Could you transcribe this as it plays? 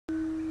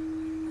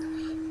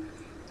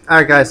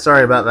Alright guys,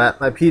 sorry about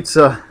that. My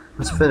pizza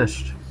was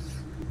finished.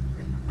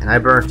 And I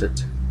burnt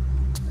it.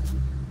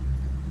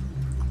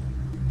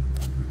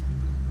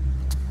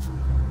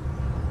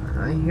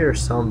 I hear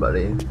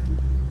somebody.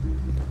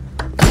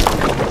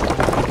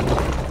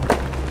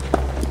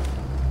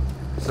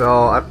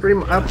 So I probably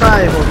won't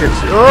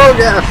get you. Oh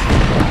yes!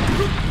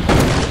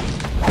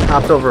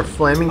 Hopped over a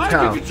flaming couch.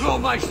 I can control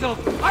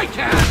myself. I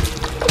can.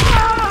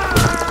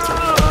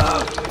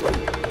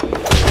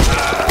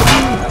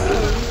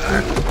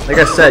 Like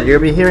I said, you're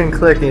gonna be hearing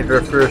clicking for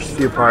the first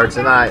few parts,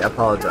 and I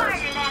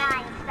apologize.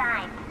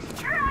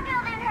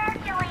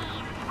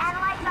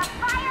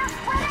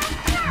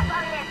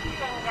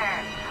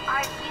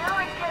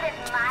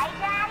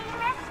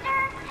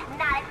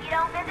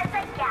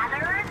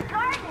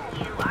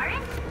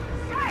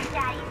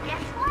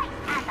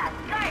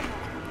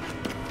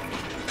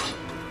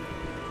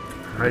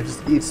 Alright,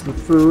 just eat some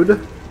food.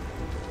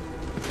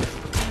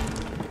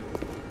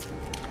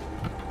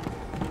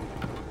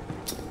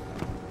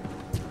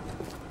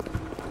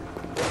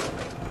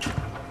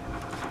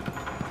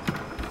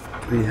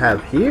 What do we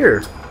have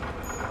here?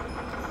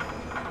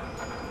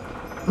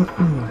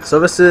 So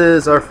this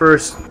is our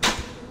first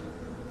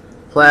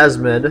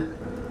plasmid.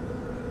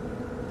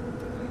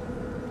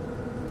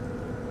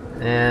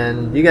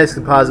 And you guys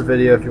can pause the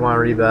video if you want to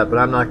read that, but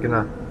I'm not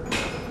gonna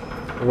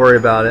worry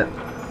about it.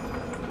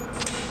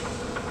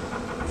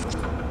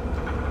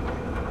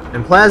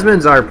 And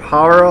plasmids are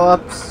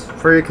power-ups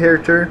for your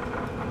character.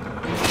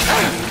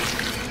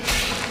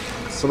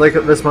 So like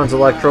this one's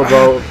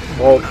Electro-Bolt,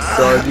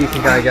 so you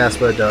can kind of guess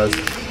what it does.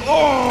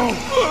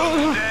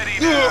 Steady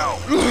now.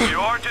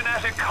 Your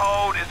genetic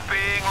code is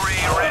being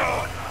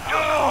rewritten. Just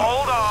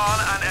hold on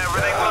and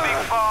everything will be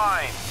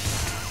fine.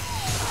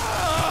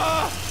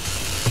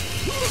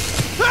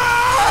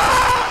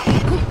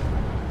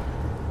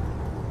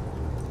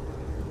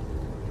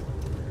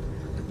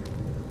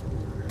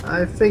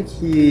 I think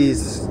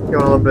he's going a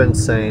little bit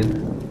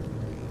insane.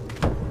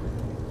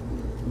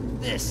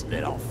 This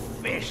little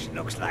fish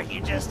looks like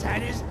he just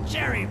had his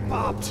cherry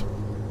popped.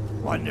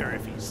 Wonder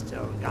if he's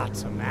still got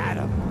some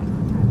Adam.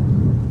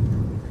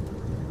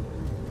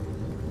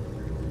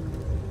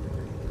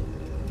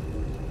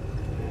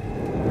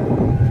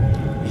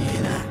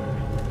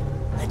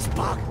 Let's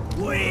buck.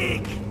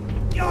 Weak!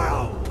 You're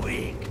a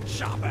weak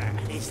shopper.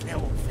 This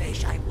little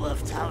fish ain't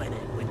worth towing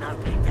it with no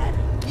big daddy.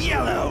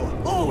 Yellow!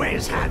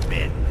 Always have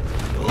been.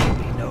 You'll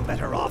be no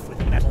better off with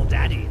Metal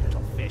Daddy,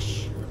 little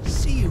fish.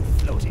 See you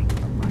floating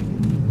from my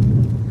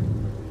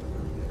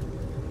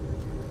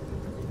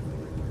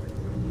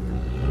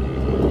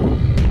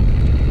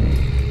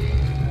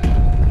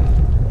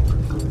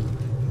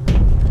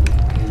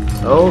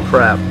Oh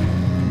crap.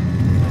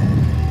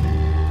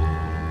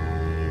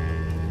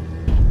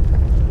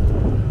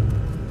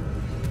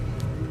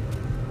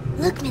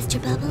 Look, Mr.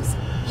 Bubbles,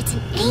 it's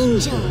an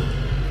angel.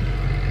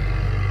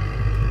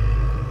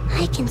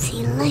 I can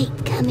see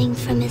light coming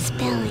from his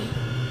belly.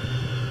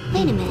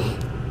 Wait a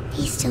minute,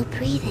 he's still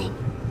breathing.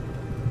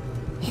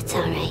 It's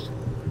alright.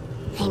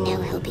 I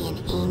know he'll be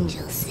an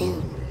angel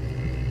soon.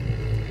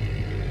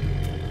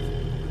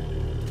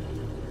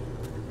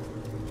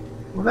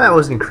 Well, that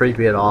wasn't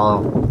creepy at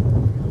all.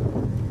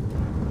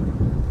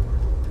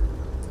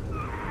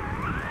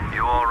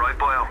 You alright,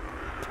 Boyle?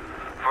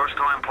 First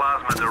time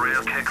plasma's a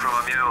real kick from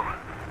a mule.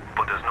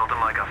 But there's nothing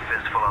like a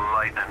fistful of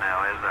lightning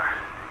now, is there?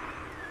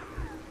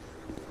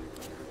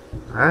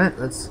 Alright,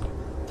 let's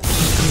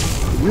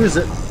use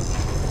it.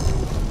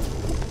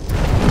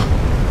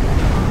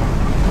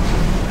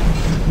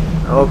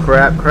 Oh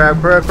crap, crap,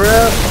 crap,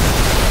 crap!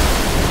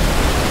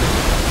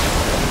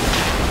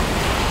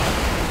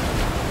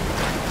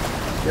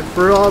 Get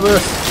through all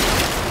this.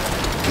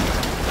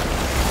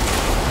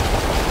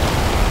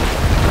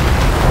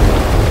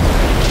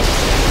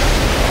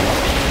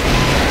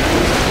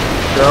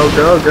 Go,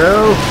 go,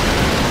 go!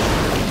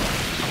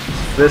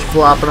 Fish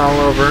flopping all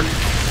over.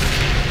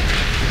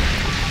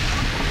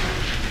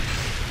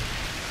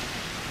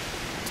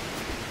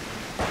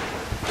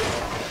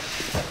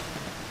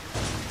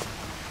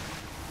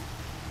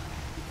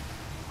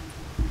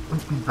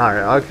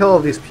 Alright, I'll kill all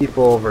these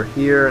people over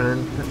here and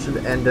then that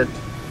should end it.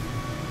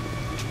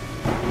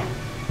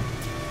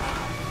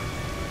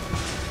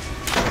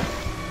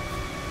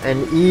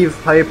 And Eve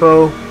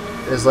Hypo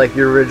is like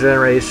your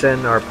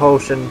regeneration or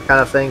potion kind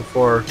of thing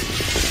for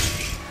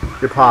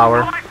your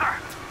power. Right, sir.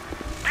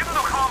 Give him the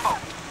combo.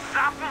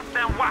 Zap him,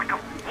 then whack him.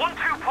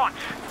 1-2 punch.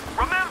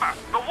 Remember,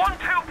 the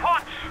 1-2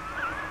 punch.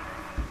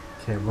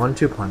 Okay,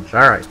 1-2 punch.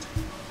 Alright.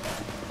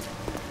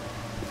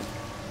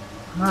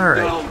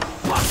 Alright. Don't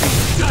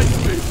fucking judge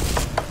me.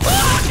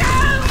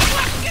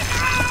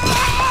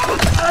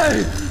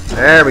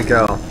 There we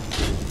go.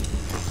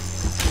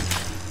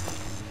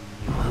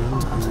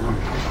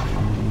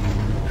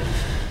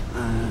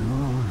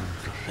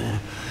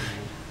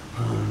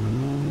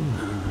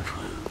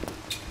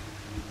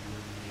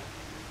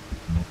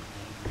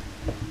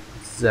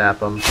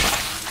 Zap him.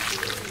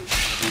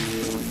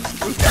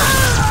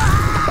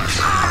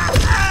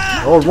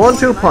 Old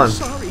 1-2 punch.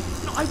 Sorry,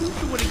 I Don't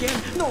do it again.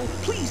 No,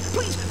 please,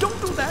 please, don't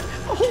do that.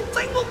 The whole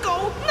thing will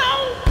go.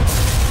 No!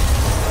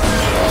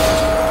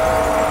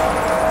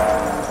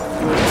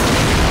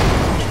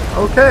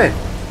 Okay.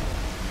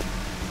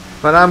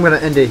 But I'm gonna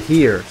end it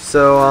here.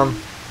 So,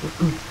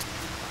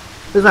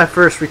 this is my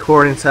first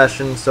recording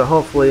session, so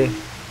hopefully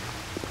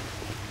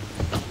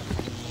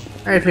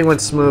everything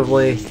went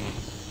smoothly.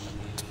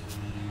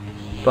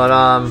 But,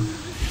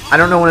 I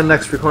don't know when the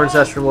next recording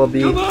session will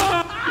be.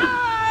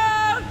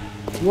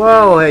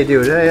 Whoa, hey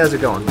dude, hey, how's it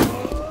going?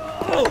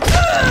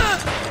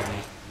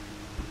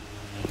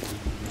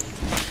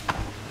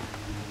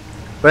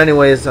 But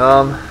anyways,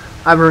 I'm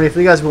Rooney. If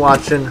you guys have been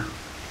watching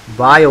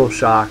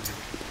Bioshock,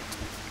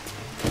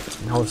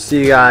 and I'll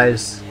see you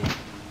guys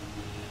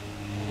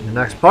in the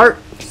next part.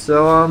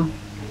 So,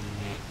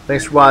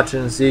 thanks for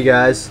watching, and see you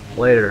guys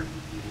later.